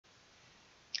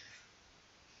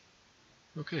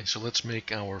Okay, so let's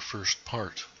make our first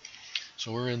part.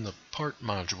 So we're in the part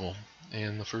module,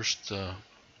 and the first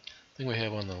thing we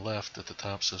have on the left at the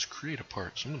top says create a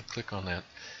part. So I'm going to click on that,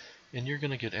 and you're going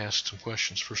to get asked some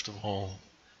questions. First of all,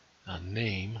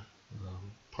 name.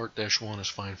 Part -1 is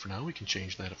fine for now. We can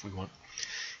change that if we want.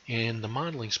 And the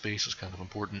modeling space is kind of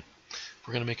important. If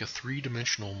we're going to make a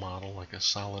three-dimensional model, like a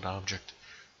solid object,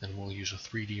 then we'll use a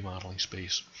 3D modeling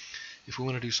space. If we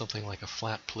want to do something like a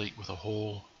flat plate with a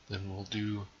hole, then we'll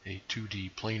do a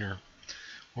 2D planar.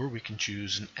 Or we can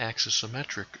choose an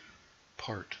axisymmetric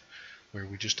part, where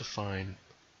we just define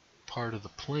part of the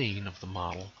plane of the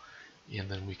model, and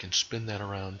then we can spin that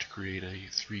around to create a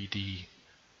 3D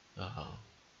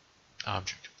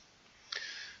object.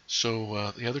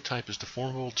 So the other type is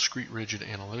deformable, discrete rigid,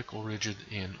 analytical rigid,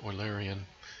 and Eulerian.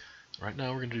 Right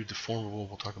now we're going to do deformable.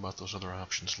 We'll talk about those other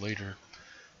options later.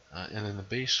 And then the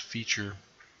base feature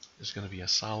is going to be a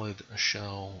solid, a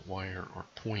shell, wire, or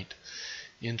point.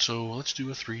 And so let's do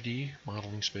a 3D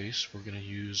modeling space. We're going to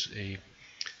use a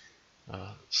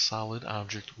solid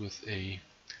object with a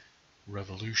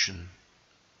revolution.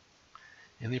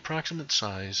 And the approximate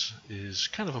size is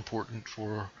kind of important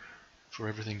for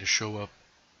everything to show up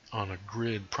on a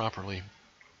grid properly.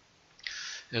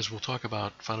 As we'll talk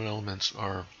about, finite elements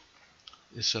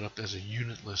is set up as a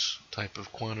unitless type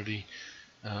of quantity.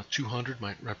 200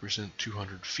 might represent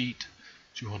 200 feet,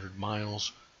 200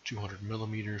 miles, 200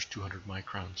 millimeters, 200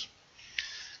 microns.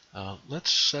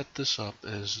 Let's set this up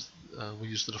as we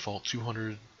use the default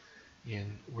 200,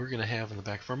 and we're going to have in the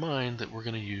back of our mind that we're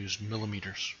going to use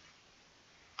millimeters.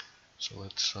 So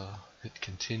let's hit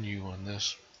continue on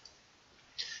this,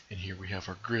 and here we have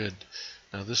our grid.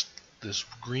 Now this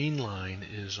green line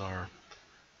is our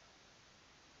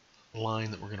line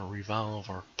that we're going to revolve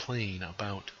our plane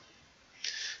about.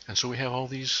 And so we have all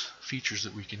these features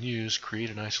that we can use: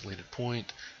 create an isolated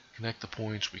point, connect the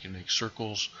points, we can make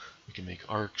circles, we can make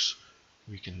arcs,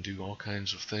 we can do all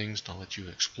kinds of things. I'll let you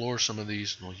explore some of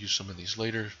these, and we'll use some of these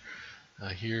later.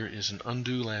 Here is an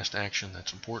undo last action.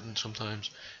 That's important sometimes.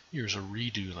 Here's a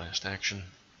redo last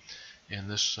action, and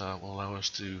this will allow us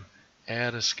to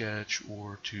add a sketch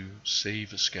or to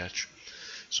save a sketch.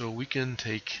 So we can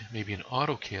take maybe an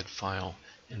AutoCAD file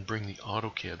and bring the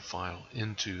AutoCAD file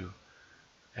into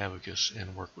Abaqus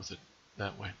and work with it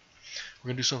that way. We're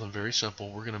going to do something very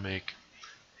simple. We're going to make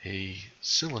a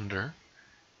cylinder,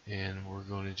 and we're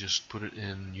going to just put it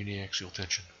in uniaxial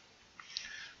tension.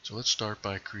 So let's start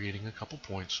by creating a couple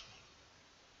points.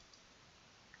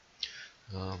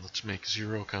 Let's make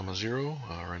 0, 0,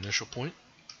 our initial point.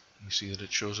 You see that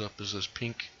it shows up as this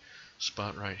pink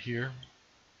spot right here.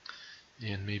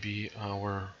 And maybe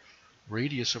our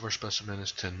radius of our specimen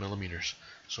is 10 millimeters.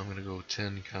 So I'm going to go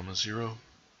 10, 0.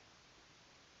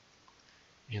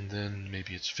 And then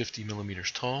maybe it's 50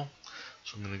 millimeters tall.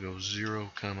 So I'm going to go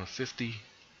 0, 50,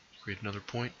 create another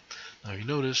point. Now you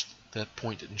notice that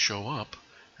point didn't show up.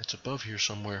 It's above here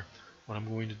somewhere. What I'm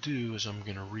going to do is I'm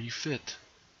going to refit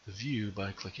the view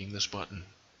by clicking this button.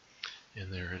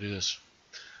 And there it is.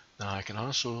 Now I can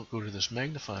also go to this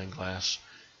magnifying glass,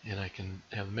 and I can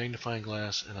have the magnifying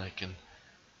glass, and I can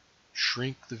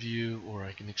shrink the view, or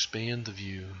I can expand the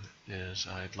view as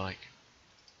I'd like.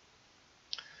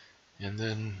 And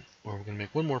then we're going to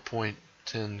make one more point,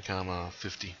 10,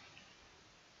 50.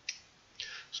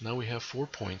 So now we have 4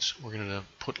 points. We're going to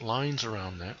put lines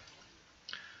around that.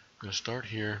 I'm going to start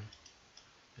here,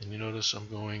 and you notice I'm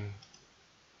going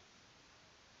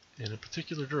in a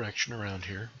particular direction around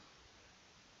here,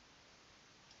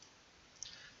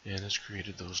 and it's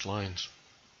created those lines.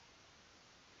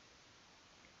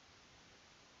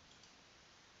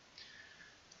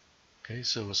 Okay,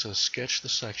 so it says sketch the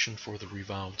section for the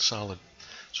revolved solid.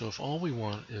 So if all we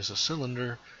want is a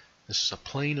cylinder, this is a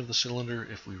plane of the cylinder.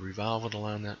 If we revolve it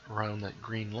around that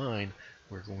green line,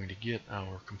 we're going to get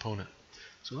our component.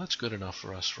 So that's good enough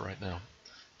for us for right now.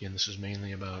 Again, this is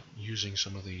mainly about using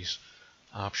some of these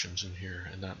options in here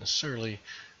and not necessarily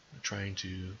trying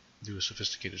to do a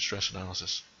sophisticated stress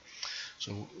analysis.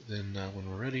 So then when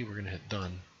we're ready, we're going to hit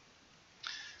done.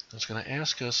 It's going to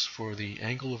ask us for the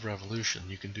angle of revolution.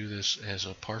 You can do this as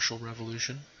a partial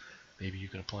revolution. Maybe you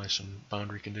can apply some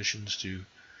boundary conditions to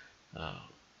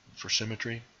for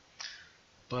symmetry.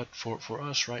 But for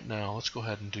us right now, let's go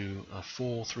ahead and do a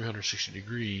full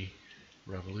 360-degree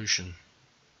revolution.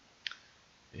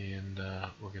 And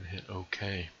we're going to hit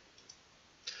OK.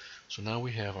 So now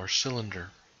we have our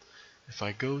cylinder. If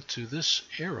I go to this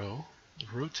arrow, the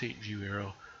rotate view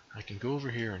arrow, I can go over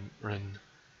here and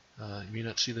you may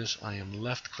not see this. I am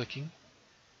left clicking,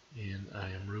 and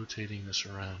I am rotating this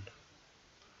around.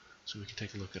 So we can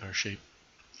take a look at our shape.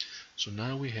 So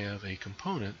now we have a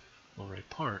component or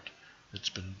a part that's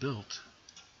been built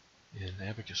in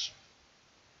Abaqus.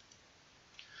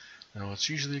 Now it's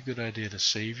usually a good idea to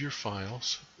save your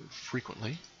files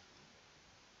frequently.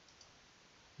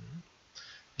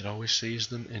 It always saves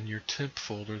them in your temp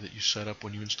folder that you set up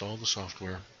when you install the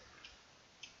software.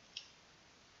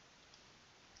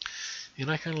 And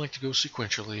I kind of like to go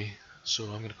sequentially, so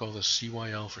I'm going to call this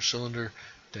CYL for cylinder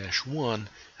 -1,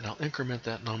 and I'll increment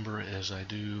that number as I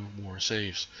do more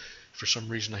saves. If for some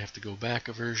reason I have to go back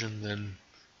a version, then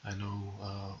I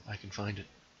know I can find it.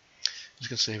 I'm just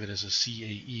going to save it as a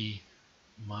CAE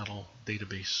model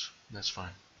database, and that's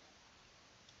fine.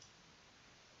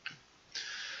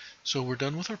 So we're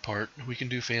done with our part. We can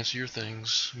do fancier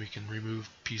things. We can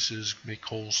remove pieces, make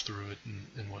holes through it,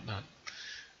 and whatnot.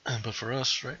 But for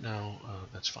us right now,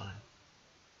 that's fine.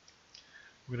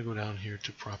 We're going to go down here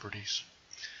to properties.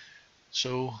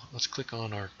 So let's click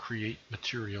on our create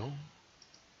material.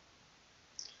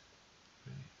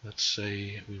 Let's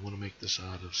say we want to make this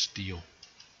out of steel.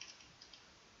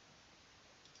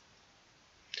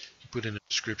 You put in a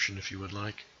description if you would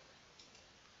like.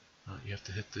 You have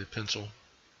to hit the pencil.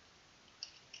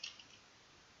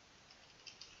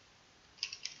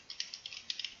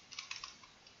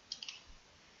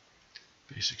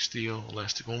 Basic steel,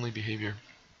 elastic only behavior.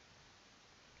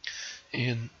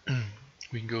 And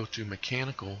we can go to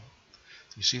mechanical.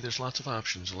 You see there's lots of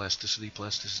options: elasticity,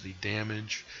 plasticity,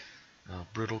 damage,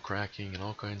 brittle, cracking, and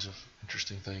all kinds of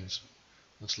interesting things.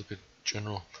 Let's look at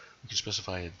general. We can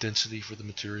specify a density for the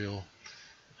material,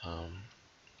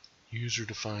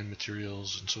 user-defined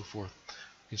materials, and so forth.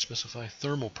 We can specify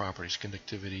thermal properties,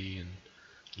 conductivity, and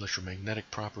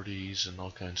electromagnetic properties, and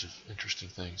all kinds of interesting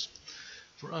things.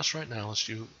 For us right now, let's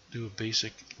do a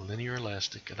basic linear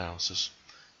elastic analysis.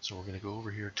 So we're going to go over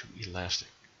here to elastic.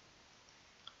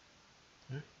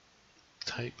 Right.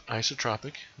 Type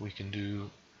isotropic. We can do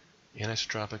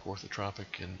anisotropic,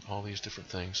 orthotropic, and all these different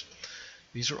things.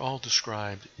 These are all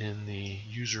described in the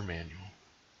user manual,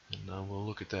 and we'll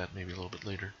look at that maybe a little bit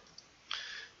later.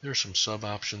 There are some sub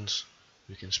options.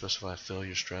 We can specify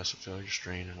failure stress, failure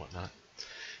strain, and whatnot.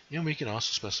 And we can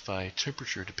also specify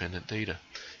temperature dependent data.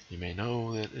 You may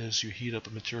know that as you heat up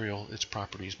a material, its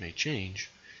properties may change.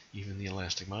 Even the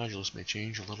elastic modulus may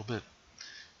change a little bit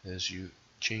as you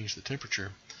change the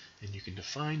temperature, and you can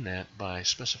define that by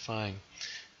specifying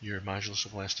your modulus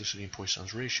of elasticity and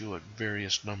Poisson's ratio at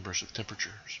various numbers of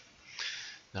temperatures.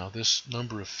 Now this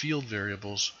number of field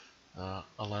variables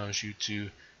allows you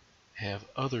to have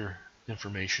other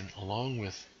information along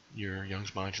with your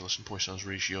Young's modulus and Poisson's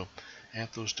ratio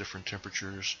at those different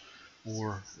temperatures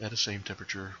or at the same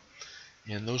temperature,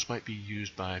 and those might be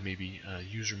used by maybe a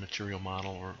user material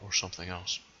model or something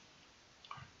else.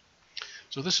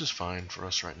 So this is fine for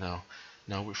us right now.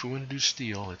 Now if we want to do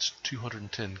steel, it's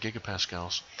 210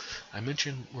 gigapascals. I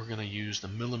mentioned we're going to use the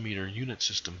millimeter unit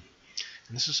system,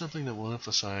 and this is something that we'll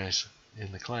emphasize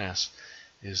in the class,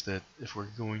 is that if we're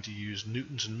going to use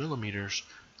newtons and millimeters,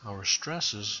 our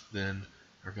stresses then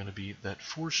are going to be that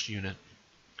force unit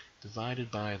divided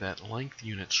by that length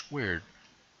unit squared,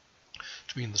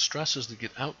 which means the stresses that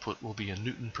get output will be a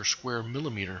newton per square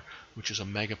millimeter, which is a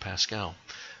megapascal.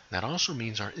 That also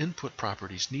means our input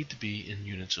properties need to be in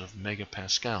units of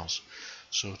megapascals.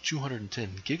 So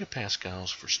 210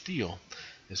 gigapascals for steel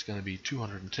is going to be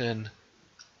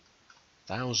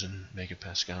 210,000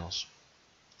 megapascals.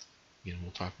 Again,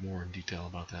 we'll talk more in detail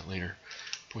about that later.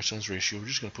 Poisson's ratio, we're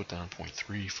just going to put down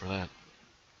 0.3 for that.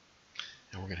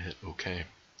 And we're going to hit OK.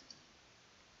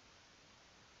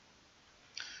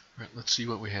 All right, let's see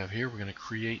what we have here. We're going to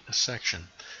create a section.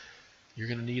 You're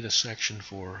going to need a section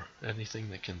for anything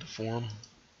that can deform.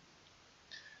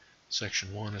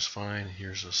 Section 1 is fine.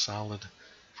 Here's a solid.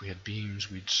 If we had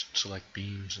beams, we'd select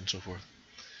beams and so forth.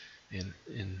 And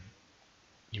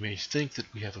you may think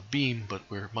that we have a beam, but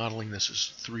we're modeling this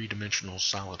as three-dimensional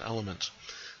solid elements.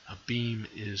 A beam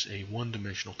is a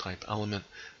one-dimensional type element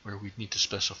where we need to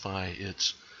specify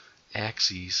its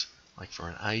axes, like for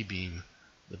an I-beam,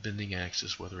 the bending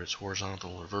axis, whether it's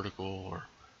horizontal or vertical or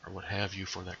what have you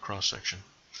for that cross-section.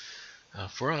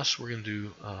 For us, we're going to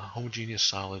do a homogeneous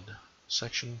solid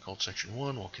section called section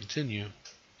 1. We'll continue,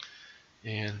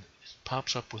 and it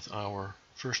pops up with our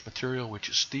first material, which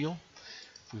is steel.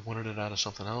 If we wanted it out of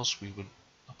something else, we would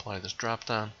apply this drop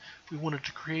down. If we wanted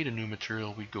to create a new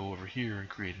material, we'd go over here and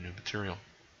create a new material.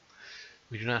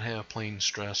 We do not have plane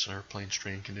stress or plane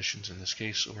strain conditions in this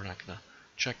case, so we're not going to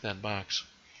check that box,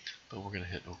 but we're going to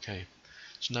hit OK.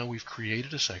 So now we've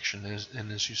created a section,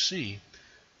 and as you see,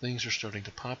 things are starting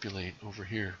to populate over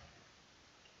here.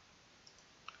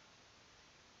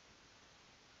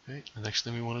 Okay, the next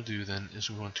thing we want to do then is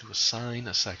we want to assign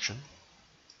a section.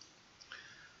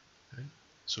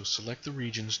 So select the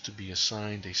regions to be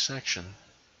assigned a section.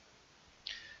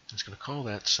 It's going to call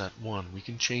that set 1. We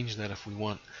can change that if we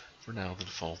want. For now, the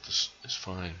default is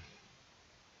fine.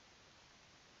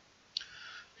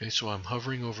 Okay, so I'm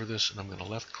hovering over this and I'm going to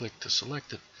left click to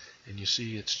select it, and you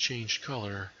see it's changed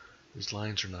color. These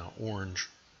lines are now orange,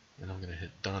 and I'm going to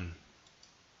hit done.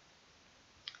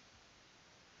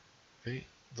 Okay,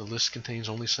 the list contains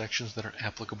only sections that are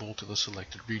applicable to the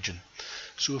selected region.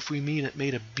 So if we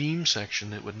made a beam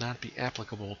section, it would not be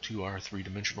applicable to our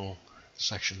three-dimensional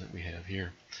section that we have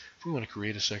here. If we want to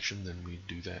create a section, then we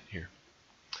do that here.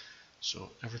 So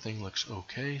everything looks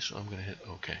okay, so I'm going to hit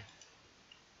OK.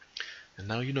 And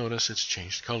now you notice it's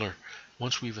changed color.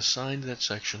 Once we've assigned that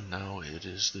section, now it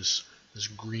is this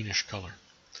greenish color.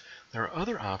 There are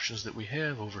other options that we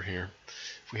have over here.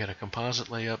 If we had a composite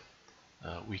layup,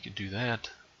 we could do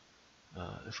that.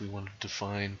 If we want to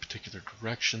define particular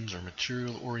directions or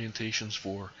material orientations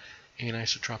for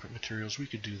anisotropic materials, we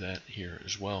could do that here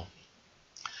as well.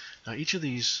 Now each of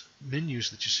these menus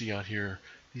that you see out here,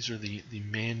 these are the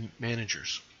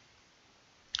managers.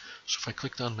 So if I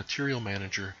clicked on Material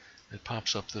Manager, it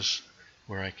pops up this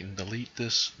where I can delete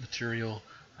this material,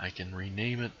 I can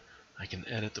rename it, I can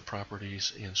edit the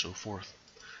properties, and so forth.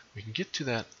 We can get to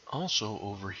that also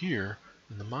over here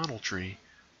in the model tree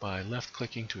by left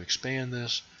clicking to expand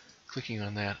this, clicking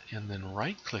on that, and then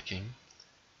right clicking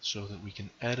so that we can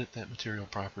edit that material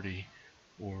property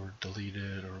or delete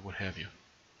it or what have you.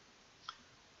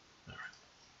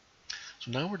 So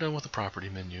now we're done with the property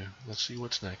menu. Let's see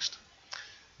what's next.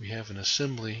 We have an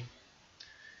assembly,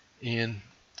 and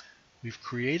we've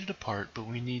created a part, but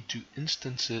we need to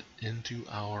instance it into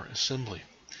our assembly.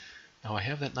 Now I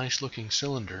have that nice looking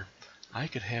cylinder. I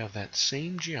could have that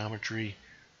same geometry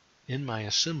in my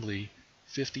assembly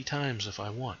 50 times if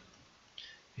I want.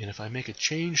 And if I make a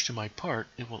change to my part,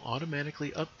 it will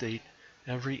automatically update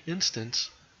every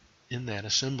instance in that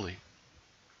assembly.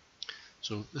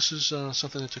 So this is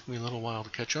something that took me a little while to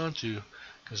catch on to,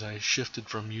 because I shifted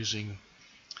from using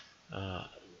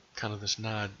kind of this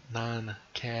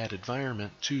non-CAD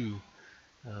environment to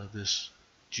this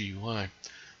GUI.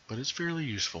 But it's fairly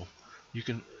useful. You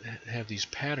can have these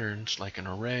patterns like an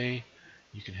array,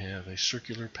 you can have a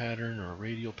circular pattern or a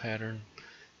radial pattern,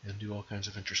 and do all kinds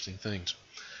of interesting things.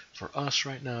 For us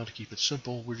right now, to keep it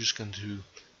simple, we're just going to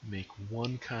make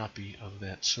one copy of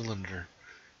that cylinder.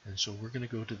 And so we're going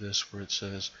to go to this where it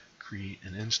says create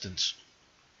an instance.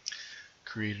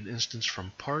 Create an instance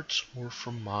from parts or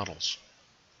from models.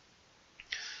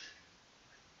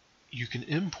 You can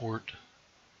import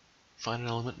finite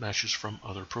element meshes from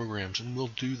other programs, and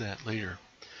we'll do that later.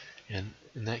 And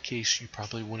in that case, you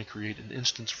probably want to create an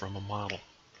instance from a model.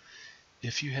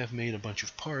 If you have made a bunch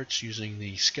of parts using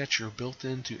the sketcher built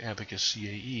into ABAQUS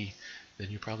CAE, then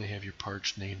you probably have your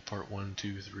parts named part 1,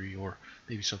 2, 3, or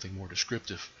maybe something more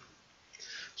descriptive.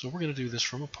 So we're going to do this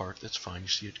from a part. That's fine. You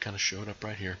see it kind of showed up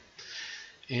right here.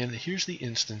 And here's the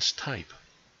instance type.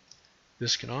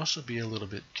 This can also be a little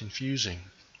bit confusing,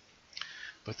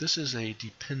 but this is a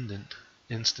dependent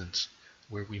instance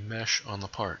where we mesh on the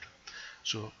part.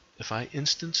 So if I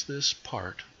instance this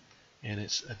part and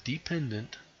it's a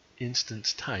dependent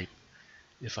instance type,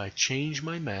 if I change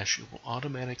my mesh, it will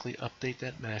automatically update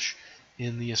that mesh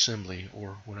in the assembly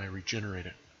or when I regenerate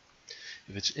it.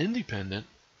 If it's independent,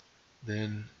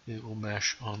 then it will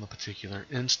mesh on the particular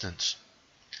instance.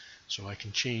 So I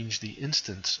can change the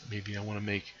instance. Maybe I want to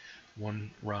make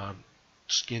one rod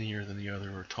skinnier than the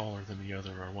other or taller than the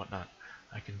other or whatnot.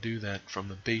 I can do that from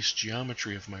the base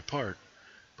geometry of my part,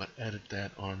 but edit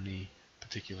that on the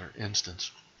particular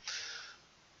instance.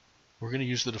 We're going to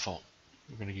use the default.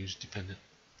 We're going to use dependent.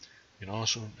 You can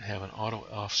also have an auto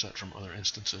offset from other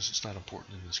instances. It's not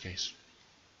important in this case.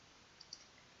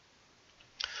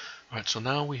 Alright, so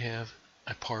now we have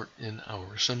a part in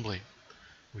our assembly.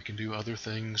 We can do other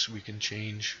things. We can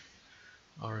change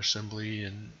our assembly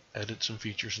and edit some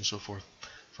features and so forth.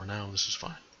 For now, this is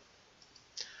fine.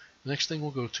 The next thing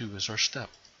we'll go to is our step.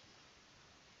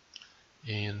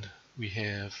 And we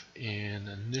have an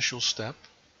initial step.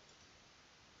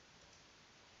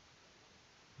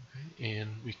 Okay, and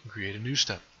we can create a new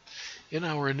step. In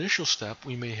our initial step,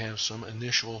 we may have some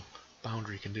initial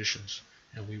boundary conditions,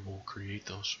 and we will create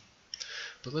those.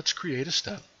 But let's create a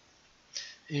step.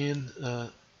 And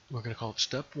we're going to call it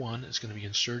step 1. It's going to be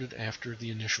inserted after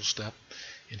the initial step.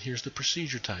 And here's the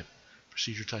procedure type.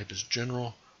 Procedure type is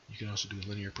general. You can also do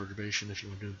linear perturbation if you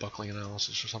want to do buckling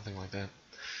analysis or something like that.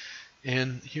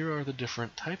 And here are the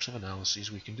different types of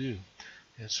analyses we can do.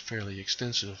 It's fairly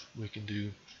extensive. We can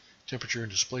do temperature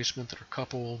and displacement that are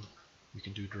coupled. We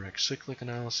can do direct cyclic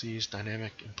analyses,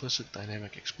 dynamic implicit,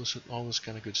 dynamic explicit, all this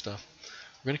kind of good stuff.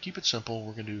 We're going to keep it simple.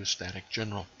 We're going to do a static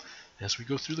general. As we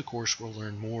go through the course, we'll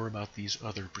learn more about these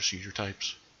other procedure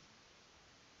types.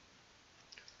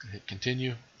 Hit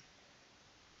continue.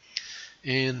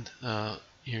 And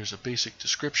here's a basic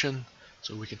description.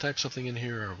 So we can type something in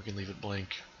here or we can leave it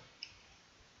blank.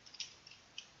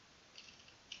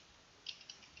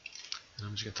 And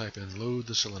I'm just going to type in load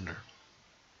the cylinder.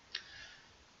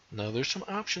 Now there's some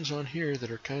options on here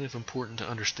that are kind of important to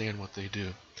understand what they do.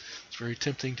 It's very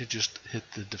tempting to just hit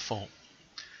the default.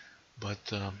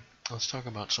 But let's talk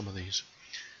about some of these.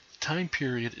 Time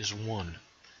period is 1.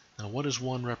 Now what does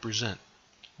 1 represent?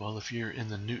 Well, if you're in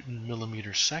the Newton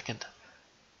millimeter second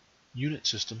unit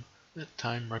system, that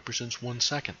time represents 1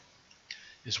 second.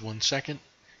 Is 1 second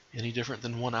any different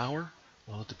than 1 hour?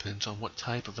 Well, it depends on what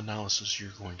type of analysis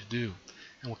you're going to do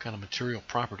and what kind of material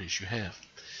properties you have.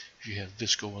 If you have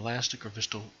viscoelastic or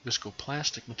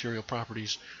viscoplastic material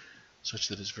properties such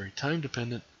that it's very time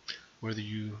dependent, whether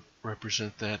you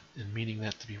represent that and meaning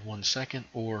that to be 1 second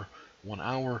or 1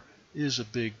 hour is a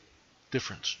big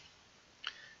difference.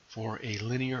 For a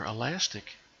linear elastic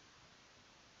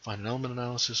finite element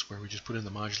analysis where we just put in the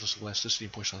modulus of elasticity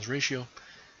and Poisson's ratio,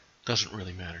 doesn't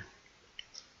really matter.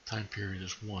 Time period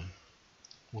is 1.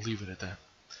 We'll leave it at that.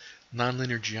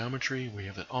 Nonlinear geometry, we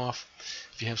have it off.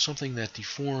 If you have something that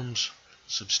deforms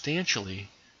substantially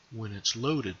when it's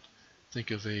loaded,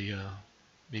 think of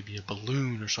maybe a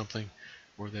balloon or something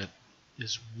where that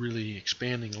is really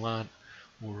expanding a lot,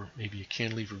 or maybe a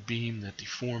cantilever beam that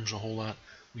deforms a whole lot,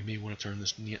 we may want to turn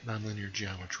this nonlinear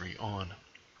geometry on.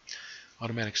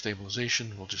 Automatic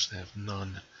stabilization, we'll just have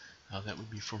none. That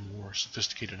would be for more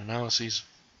sophisticated analyses.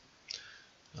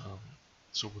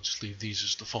 So we'll just leave these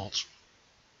as defaults.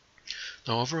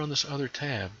 Now over on this other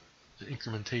tab, the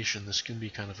incrementation, this can be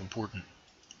kind of important.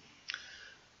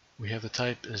 We have the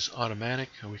type as automatic,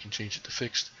 and we can change it to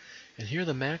fixed. And here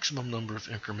the maximum number of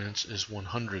increments is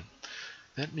 100.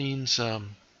 That means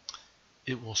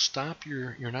it will stop,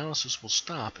 your analysis will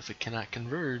stop if it cannot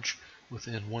converge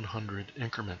within 100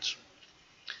 increments.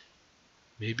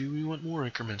 Maybe we want more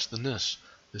increments than this.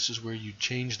 This is where you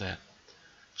change that.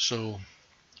 So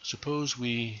suppose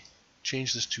we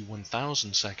change this to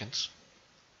 1,000 seconds,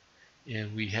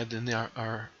 and we had in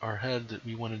our head that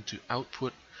we wanted to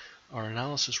output our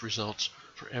analysis results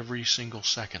for every single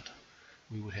second.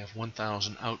 We would have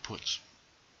 1,000 outputs.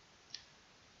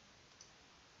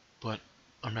 But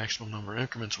our maximum number of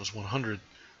increments was 100.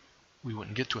 We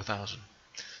wouldn't get to 1,000.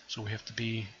 So we have to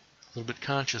be a little bit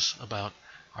conscious about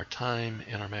our time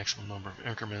and our maximum number of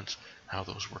increments, how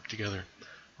those work together.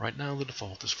 Right now the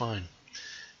default is fine.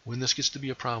 When this gets to be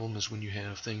a problem is when you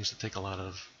have things that take a lot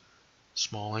of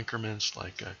small increments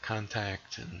like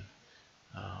contact and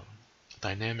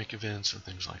dynamic events and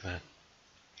things like that.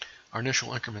 Our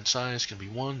initial increment size can be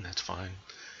 1, that's fine.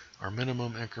 Our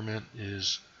minimum increment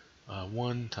is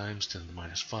 1 times 10 to the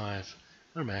minus 5.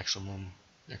 Our maximum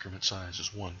increment size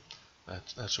is 1.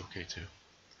 That's okay too.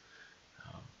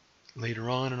 Later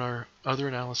on in our other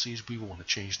analyses, we want to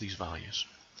change these values.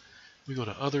 We go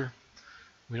to Other.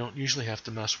 We don't usually have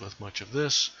to mess with much of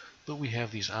this, but we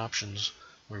have these options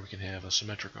where we can have a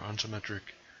symmetric or unsymmetric,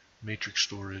 matrix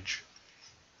storage.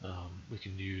 We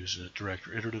can use a direct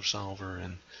or iterative solver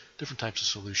and different types of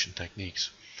solution techniques.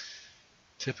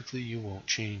 Typically you won't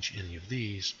change any of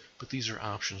these, but these are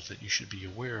options that you should be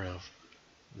aware of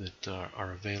that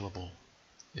are available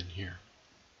in here.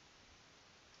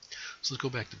 So let's go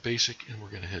back to basic and we're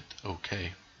going to hit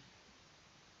OK.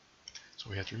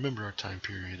 So we have to remember our time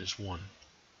period is 1.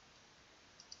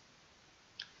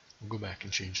 We'll go back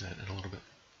and change that in a little bit.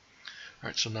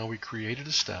 Alright, so now we created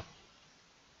a step.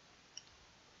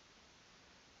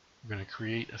 We're going to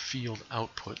create a field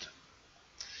output.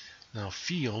 Now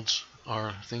fields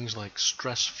are things like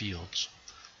stress fields,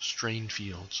 strain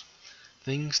fields,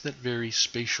 things that vary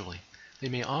spatially. They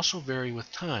may also vary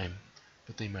with time,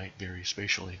 but they might vary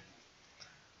spatially.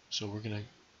 So we're going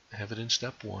to have it in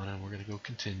step 1 and we're going to go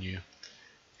continue,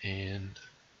 and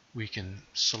we can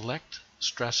select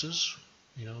stresses,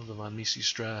 the von Mises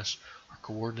stress, our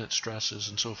coordinate stresses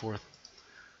and so forth,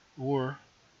 or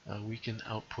we can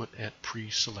output at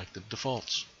pre-selected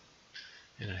defaults,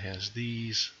 and it has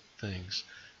these things,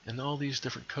 and all these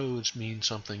different codes mean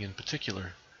something in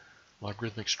particular: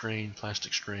 logarithmic strain,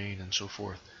 plastic strain, and so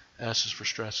forth. S is for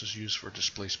stresses used for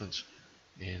displacements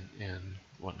and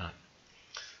whatnot.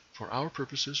 For our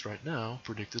purposes right now,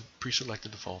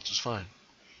 pre-selected defaults is fine.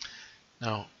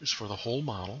 Now it's for the whole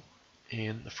model,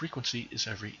 and the frequency is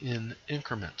every n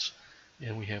increments,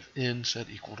 and we have n set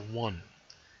equal to 1,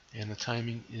 and the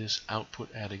timing is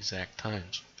output at exact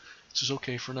times. This is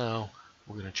okay for now.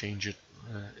 We're going to change it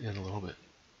in a little bit.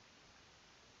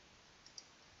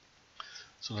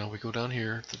 So now we go down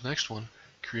here to the next one,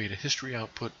 create a history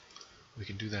output. We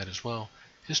can do that as well.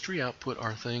 History output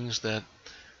are things that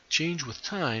change with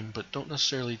time but don't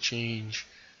necessarily change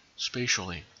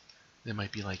spatially. They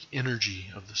might be like energy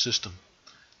of the system.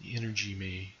 The energy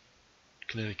may,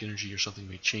 kinetic energy or something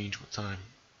may change with time.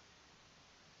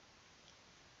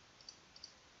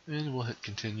 And we'll hit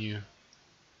continue,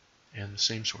 and the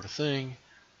same sort of thing.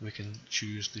 We can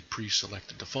choose the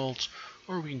pre-selected defaults,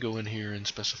 or we can go in here and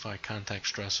specify contact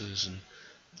stresses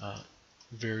and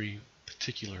very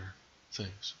particular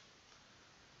things.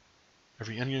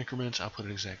 Every n increments, output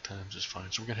at exact times is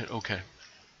fine. So we're going to hit OK.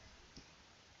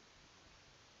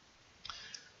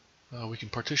 We can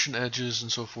partition edges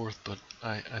and so forth, but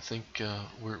I think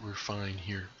we're fine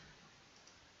here.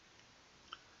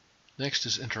 Next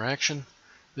is interaction.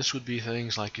 This would be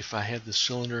things like if I had this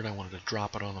cylinder and I wanted to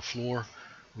drop it on the floor,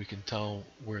 we can tell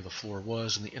where the floor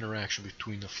was and the interaction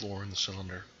between the floor and the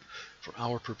cylinder. For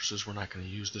our purposes, we're not going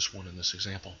to use this one in this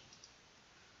example.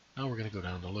 Now we're going to go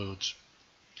down to loads.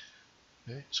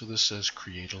 Okay, so this says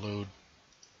create a load,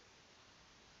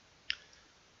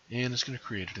 and it's going to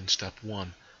create it in step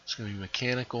 1. It's going to be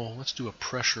mechanical. Let's do a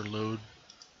pressure load.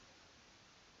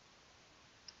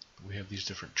 We have these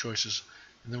different choices,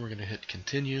 and then we're going to hit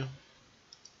continue.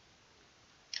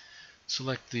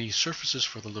 Select the surfaces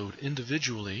for the load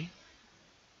individually.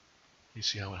 You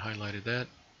see how it highlighted that?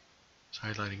 It's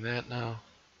highlighting that now.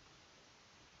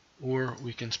 Or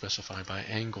we can specify by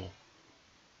angle.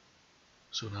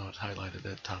 So now it's highlighted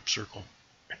that top circle.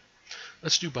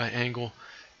 Let's do by angle.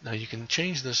 Now you can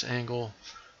change this angle.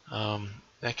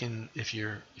 That can, if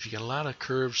you get a lot of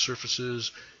curved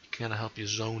surfaces, it kind of help you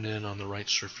zone in on the right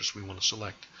surface we want to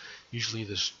select. Usually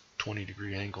this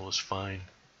 20-degree angle is fine.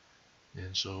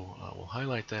 And so we'll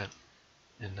highlight that,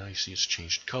 and now you see it's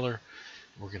changed color.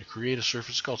 We're going to create a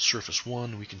surface. It's called surface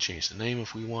 1. We can change the name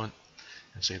if we want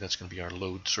and say that's going to be our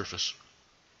load surface.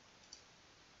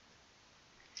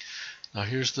 Now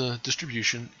here's the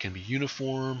distribution. It can be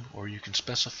uniform, or you can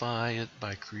specify it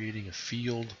by creating a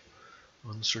field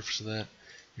on the surface of that.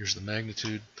 Here's the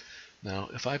magnitude. Now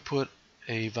if I put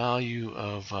a value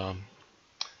of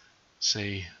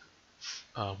say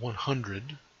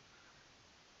 100,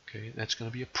 okay, that's going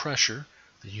to be a pressure.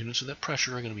 The units of that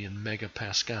pressure are going to be in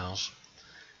megapascals.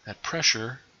 That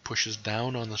pressure pushes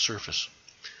down on the surface.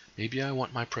 Maybe I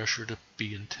want my pressure to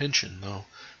be in tension though,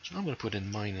 so I'm going to put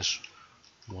in minus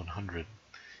 100.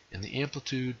 And the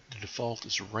amplitude, the default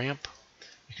is a ramp.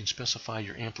 You can specify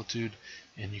your amplitude,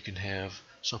 and you can have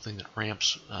something that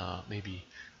ramps maybe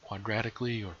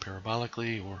quadratically or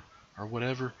parabolically or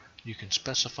whatever. You can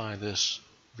specify this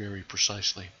very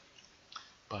precisely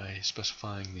by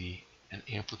specifying an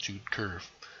amplitude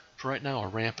curve. For right now, a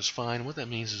ramp is fine. What that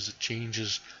means is it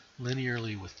changes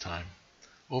linearly with time.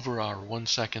 Over our 1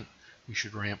 second, we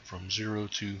should ramp from 0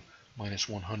 to minus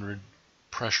 100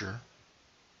 pressure.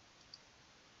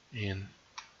 And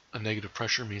a negative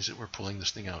pressure means that we're pulling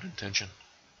this thing out in tension.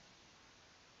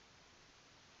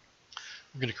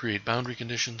 We're going to create boundary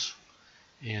conditions.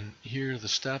 And here the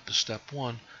step is step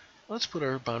 1. Let's put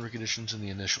our boundary conditions in the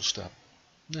initial step.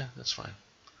 Yeah, that's fine.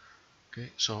 Okay,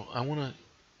 so I want to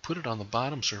put it on the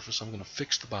bottom surface. I'm going to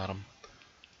fix the bottom.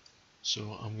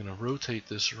 So I'm going to rotate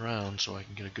this around so I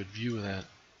can get a good view of that.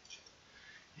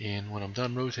 And when I'm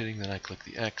done rotating, then I click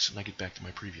the X and I get back to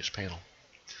my previous panel.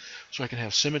 So I can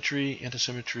have symmetry,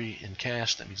 antisymmetry, and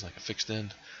cast. That means like a fixed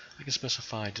end. I can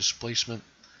specify displacement,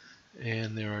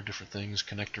 and there are different things,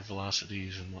 connector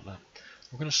velocities and whatnot.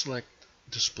 We're going to select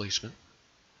displacement.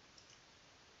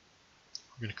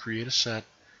 We're going to create a set.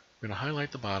 We're going to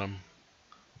highlight the bottom.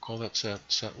 We'll call that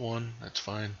set 1. That's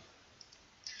fine.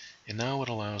 And now it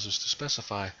allows us to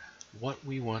specify what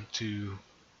we want to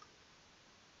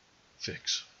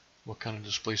fix, what kind of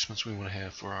displacements we want to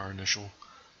have for our initial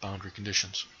boundary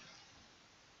conditions.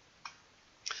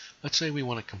 Let's say we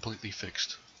want it completely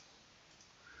fixed.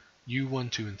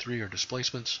 U1, 2, and 3 are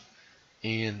displacements,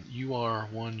 and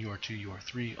UR1, UR2,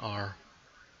 UR3 are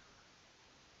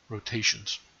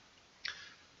rotations.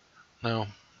 Now,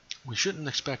 we shouldn't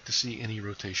expect to see any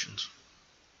rotations.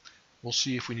 We'll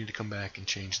see if we need to come back and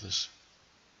change this,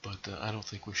 but I don't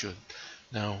think we should.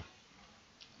 Now,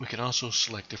 we can also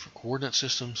select different coordinate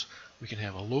systems. We can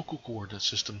have a local coordinate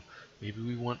system. Maybe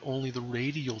we want only the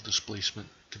radial displacement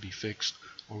to be fixed,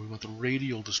 or we want the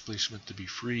radial displacement to be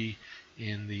free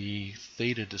and the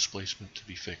theta displacement to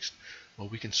be fixed. Well,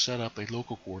 we can set up a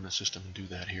local coordinate system and do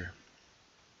that here.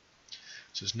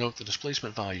 It says, note the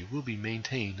displacement value will be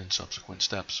maintained in subsequent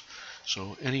steps.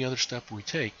 So any other step we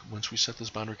take, once we set this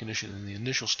boundary condition in the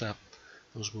initial step,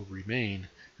 those will remain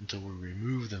until we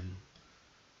remove them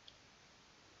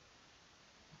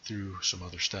through some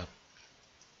other step.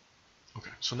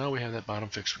 Okay, so now we have that bottom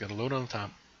fixed. We got a load on the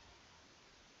top.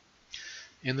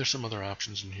 And there's some other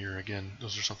options in here. Again,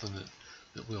 those are something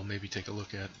that we'll maybe take a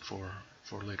look at for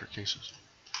later cases.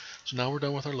 So now we're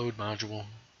done with our load module.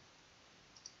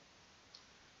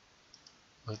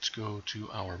 Let's go to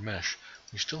our mesh.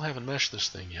 We still haven't meshed this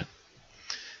thing yet.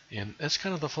 And that's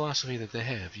kind of the philosophy that they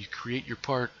have. You create your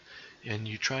part and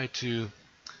you try to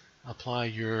apply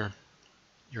your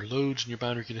loads and your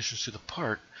boundary conditions to the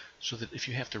part, so that if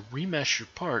you have to remesh your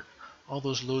part, all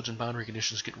those loads and boundary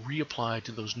conditions get reapplied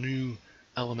to those new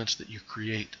elements that you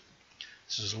create.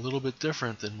 This is a little bit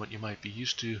different than what you might be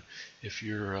used to if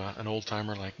you're an old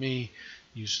timer like me,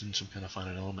 using some kind of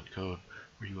finite element code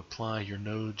where you apply your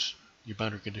nodes, your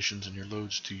boundary conditions, and your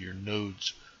loads to your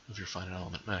nodes of your finite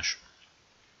element mesh.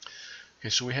 Okay,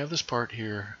 so we have this part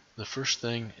here. The first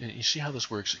thing, and you see how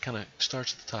this works, it kind of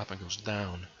starts at the top and goes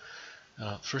down.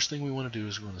 First thing we want to do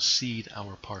is we want to seed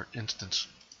our part instance.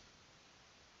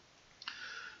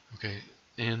 Okay,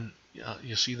 and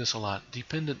you'll see this a lot.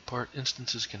 Dependent part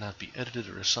instances cannot be edited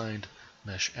or assigned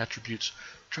mesh attributes.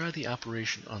 Try the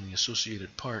operation on the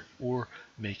associated part or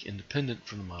make independent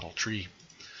from the model tree.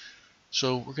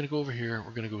 So we're going to go over here,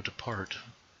 we're going to go to part.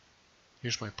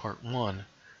 Here's my part 1.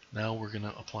 Now we're going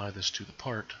to apply this to the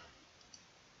part,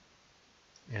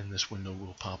 and this window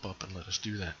will pop up and let us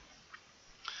do that.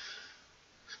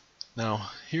 Now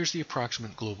here's the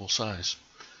approximate global size.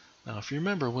 Now if you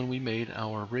remember, when we made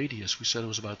our radius, we said it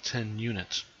was about 10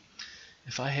 units.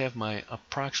 If I have my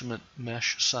approximate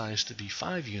mesh size to be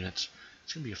 5 units,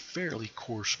 it's going to be a fairly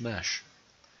coarse mesh.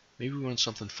 Maybe we want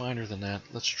something finer than that.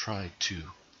 Let's try 2.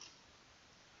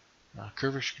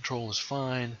 Curvature control is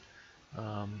fine.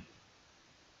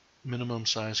 Minimum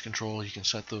size control, you can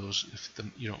set those if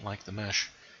you don't like the mesh,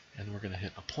 and we're going to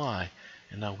hit apply,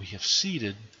 and now we have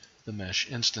seeded the mesh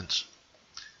instance.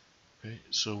 Okay,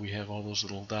 so we have all those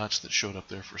little dots that showed up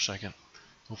there for a second.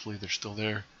 Hopefully they're still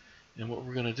there. And what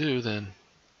we're going to do then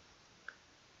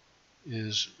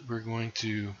is we're going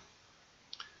to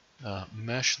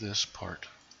mesh this part.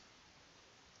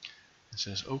 It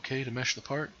says OK to mesh the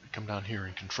part. Come down here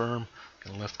and confirm. I'm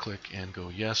going to left click and go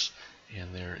yes,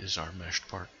 and there is our meshed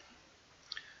part.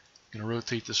 I'm going to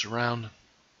rotate this around,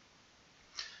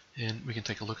 and we can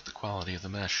take a look at the quality of the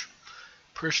mesh.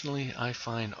 Personally, I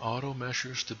find auto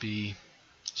meshers to be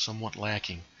somewhat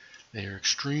lacking. They are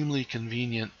extremely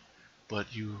convenient,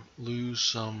 but you lose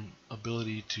some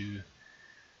ability to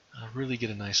really get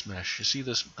a nice mesh. You see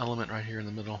this element right here in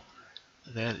the middle?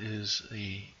 That is,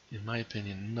 in my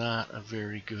opinion, not a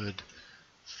very good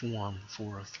form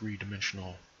for a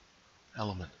three-dimensional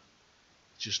element.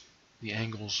 Just the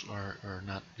angles are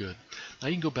not good. Now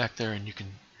you can go back there and you can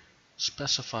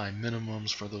specify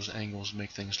minimums for those angles,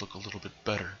 make things look a little bit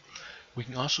better. We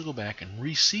can also go back and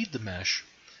reseed the mesh,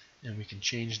 and we can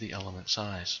change the element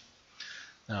size.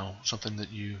 Now, something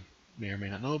that you may or may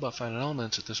not know about finite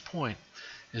elements at this point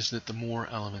is that the more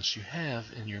elements you have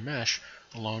in your mesh,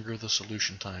 the longer the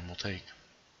solution time will take.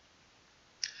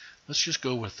 Let's just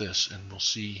go with this, and we'll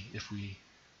see if we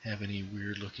have any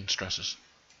weird looking stresses.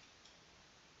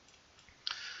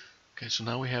 Okay, so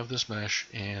now we have this mesh,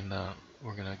 and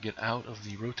we're going to get out of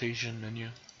the rotation menu,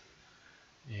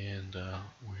 and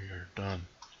we're done.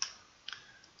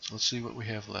 So let's see what we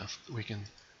have left. We can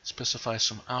specify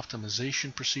some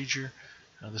optimization procedure.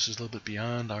 This is a little bit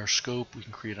beyond our scope. We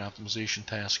can create an optimization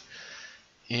task,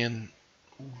 and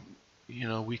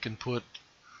we can put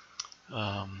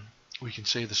we can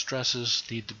say the stresses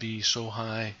need to be so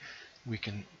high. We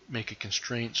can make a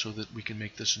constraint so that we can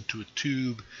make this into a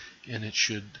tube, and it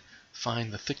should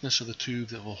find the thickness of the tube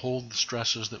that will hold the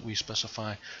stresses that we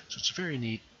specify. So it's a very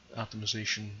neat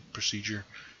optimization procedure.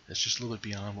 That's just a little bit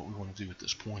beyond what we want to do at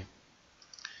this point.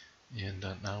 And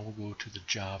now we'll go to the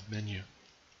job menu.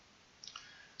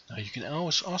 Now you can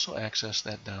also access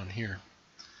that down here.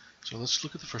 So let's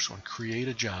look at the first one, create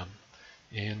a job.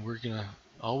 And we're going to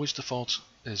always default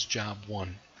as job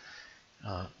 1.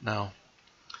 Now,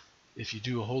 if you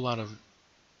do a whole lot of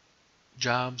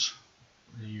jobs,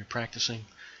 you're practicing,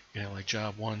 like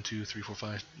job 1, 2, 3, 4,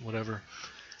 5, whatever,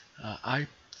 I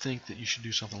think that you should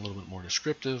do something a little bit more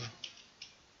descriptive.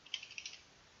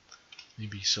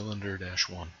 Maybe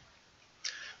cylinder-1.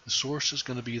 The source is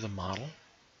going to be the model.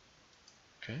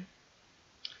 Okay,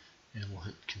 and we'll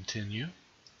hit continue.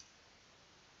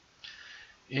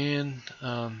 And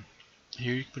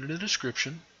here you can put in a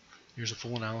description. Here's a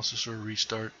full analysis or a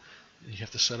restart. You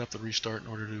have to set up the restart in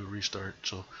order to do a restart.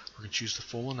 So we're going to choose the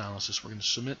full analysis. We're going to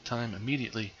submit time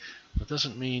immediately. That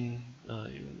doesn't mean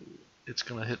it's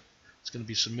going to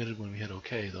be submitted when we hit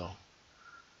OK, though.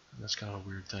 And that's kind of a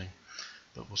weird thing.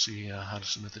 but we'll see how to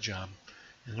submit the job.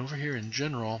 And over here in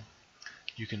general,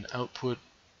 you can output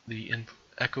the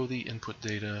echo the input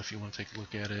data if you want to take a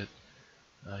look at it.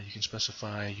 You can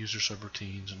specify user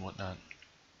subroutines and whatnot.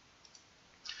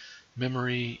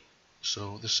 Memory,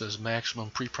 so this says maximum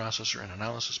preprocessor and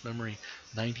analysis memory,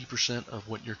 90% of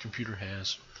what your computer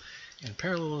has. And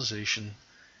parallelization,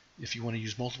 if you want to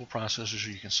use multiple processors,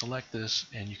 you can select this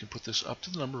and you can put this up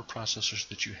to the number of processors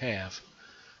that you have.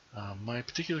 My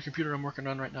particular computer I'm working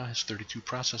on right now has 32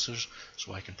 processors,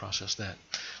 so I can process that.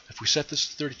 If we set this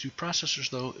to 32 processors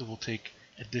though, it will take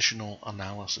additional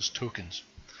analysis tokens.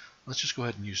 Let's just go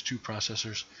ahead and use 2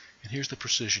 processors, and here's the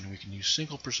precision. We can use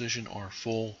single precision or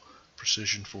full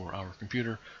precision for our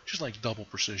computer, just like double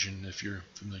precision if you're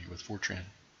familiar with Fortran.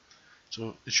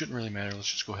 So it shouldn't really matter.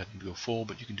 Let's just go ahead and go full,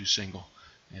 but you can do single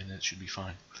and it should be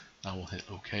fine. Now we'll hit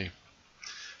OK.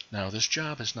 Now this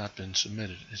job has not been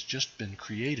submitted, it's just been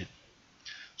created.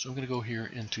 So I'm going to go here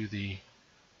into the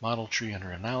model tree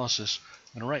under analysis.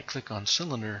 I'm going to right click on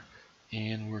cylinder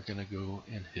and we're going to go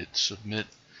and hit submit,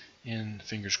 and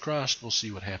fingers crossed we'll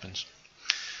see what happens.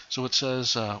 So it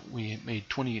says we made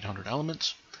 2,800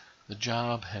 elements. The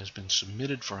job has been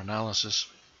submitted for analysis.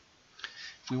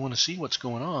 If we want to see what's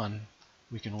going on,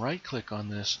 we can right click on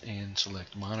this and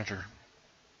select monitor.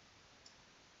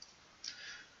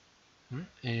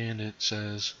 And it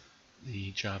says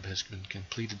the job has been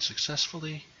completed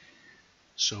successfully.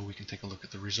 So we can take a look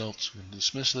at the results. We can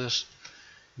dismiss this.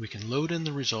 We can load in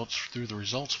the results through the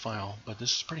results file, but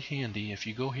this is pretty handy. If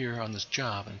you go here on this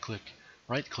job and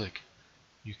right click,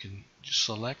 you can just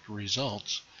select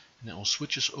results and it will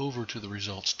switch us over to the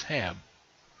results tab.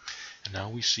 And now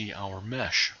we see our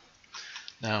mesh.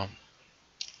 Now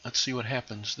let's see what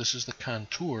happens. This is the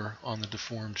contour on the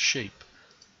deformed shape.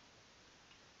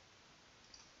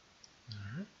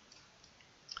 Alright.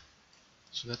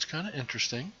 So that's kind of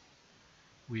interesting.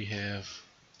 We have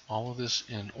all of this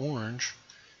in orange,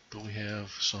 but we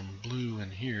have some blue in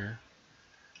here,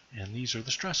 and these are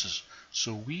the stresses.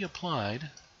 So we applied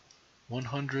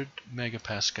 100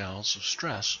 megapascals of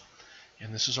stress,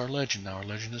 and this is our legend. Now our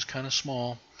legend is kind of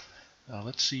small.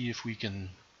 Let's see if we can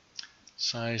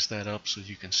size that up so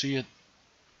you can see it.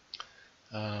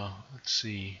 Let's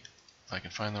see if I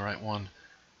can find the right one.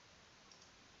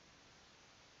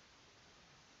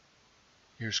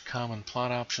 Here's common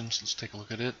plot options. Let's take a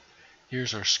look at it.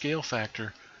 Here's our scale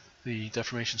factor. The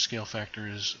deformation scale factor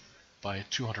is by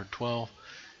 212.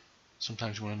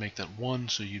 Sometimes you want to make that 1,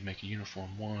 so you'd make a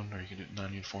uniform 1, or you can do it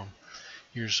non-uniform.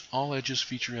 Here's all edges,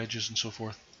 feature edges, and so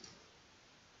forth.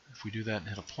 If we do that and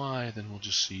hit apply, then we'll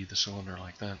just see the cylinder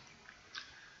like that.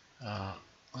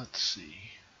 Let's see.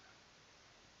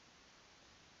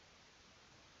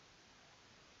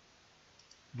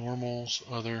 Normals,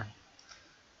 other.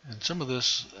 And some of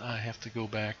this I have to go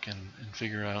back and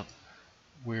figure out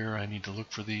where I need to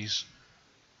look for these.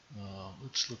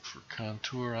 Let's look for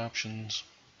contour options.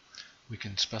 We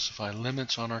can specify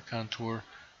limits on our contour.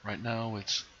 Right now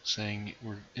it's saying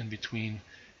we're in between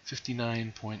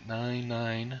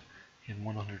 59.99 and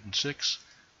 106.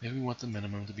 Maybe we want the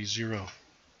minimum to be 0.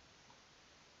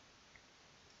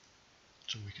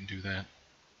 So we can do that.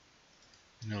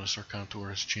 Notice our contour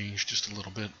has changed just a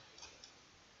little bit.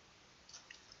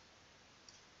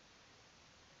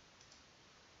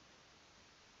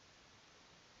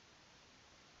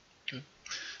 Good.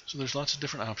 So there's lots of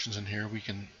different options in here. We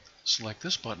can select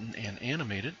this button and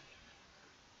animate it.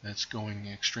 That's going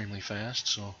extremely fast,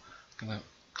 so I'm going to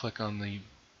click on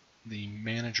the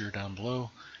manager down below,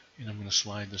 and I'm going to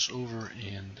slide this over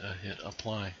and hit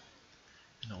apply,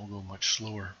 and it will go much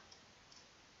slower.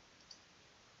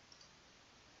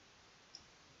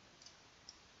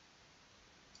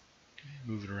 Okay,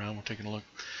 move it around, we're taking a look,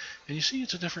 and you see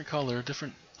it's a different color,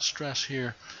 different stress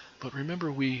here, but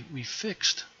remember we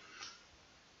fixed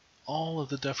all of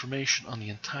the deformation on the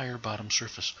entire bottom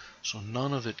surface, so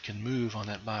none of it can move on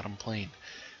that bottom plane.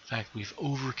 In fact, we've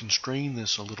over constrained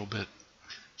this a little bit.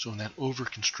 So in that over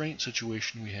constraint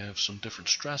situation, we have some different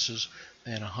stresses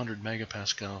than 100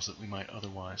 megapascals that we might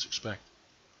otherwise expect.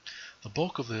 The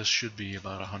bulk of this should be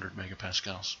about 100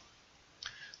 megapascals.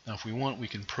 Now if we want, we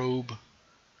can probe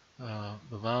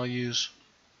the values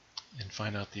and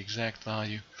find out the exact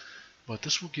value, but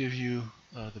this will give you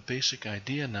the basic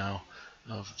idea now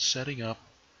of setting up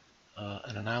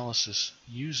an analysis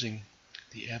using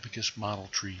the Abaqus model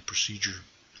tree procedure.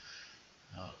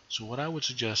 So what I would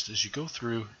suggest is you go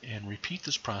through and repeat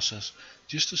this process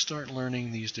just to start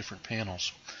learning these different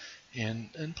panels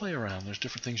and play around. There's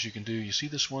different things you can do. You see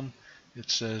this one?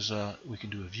 It says we can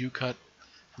do a view cut.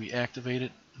 If we activate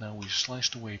it, now we've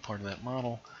sliced away part of that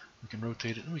model. We can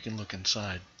rotate it and we can look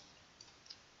inside.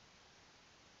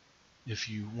 If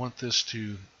you want this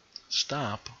to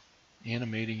stop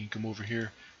animating, you come over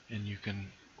here and you can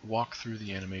walk through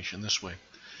the animation this way.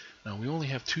 Now we only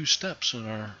have two steps in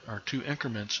our two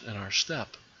increments in our step,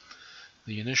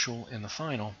 the initial and the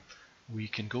final. We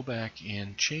can go back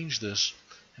and change this,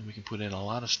 and we can put in a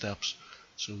lot of steps,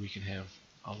 so we can have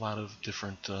a lot of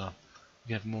different,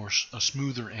 we have a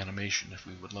smoother animation if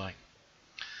we would like.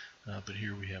 But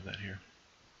here we have that here.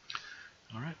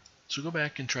 Alright, so go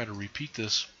back and try to repeat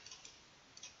this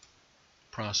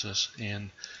process,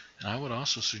 and I would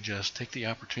also suggest take the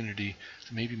opportunity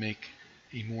to maybe make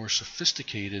a more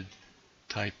sophisticated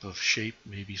type of shape,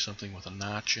 maybe something with a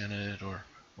notch in it or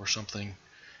something,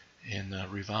 and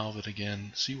revolve it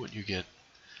again, see what you get.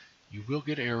 You will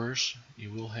get errors,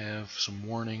 you will have some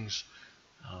warnings,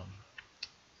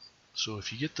 so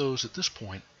if you get those at this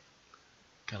point,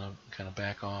 kind of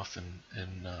back off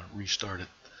and restart it.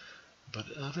 But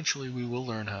eventually we will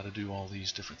learn how to do all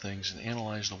these different things and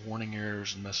analyze the warning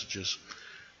errors and messages.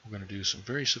 We're going to do some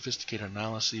very sophisticated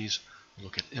analyses. We'll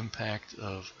look at impact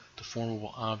of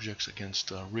deformable objects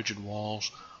against rigid walls.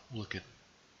 We'll look at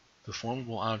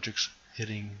deformable objects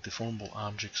hitting deformable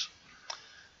objects,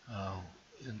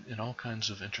 and all kinds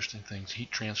of interesting things.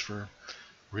 Heat transfer,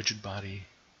 rigid body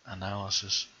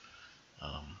analysis,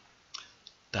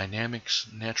 dynamics,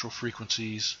 natural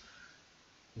frequencies.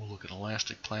 We'll look at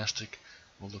elastic plastic.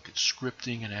 We'll look at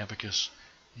scripting in Abaqus,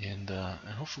 and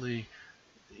hopefully,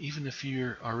 even if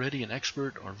you're already an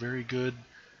expert or very good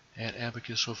at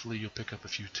Abaqus, hopefully you'll pick up a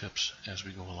few tips as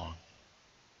we go along.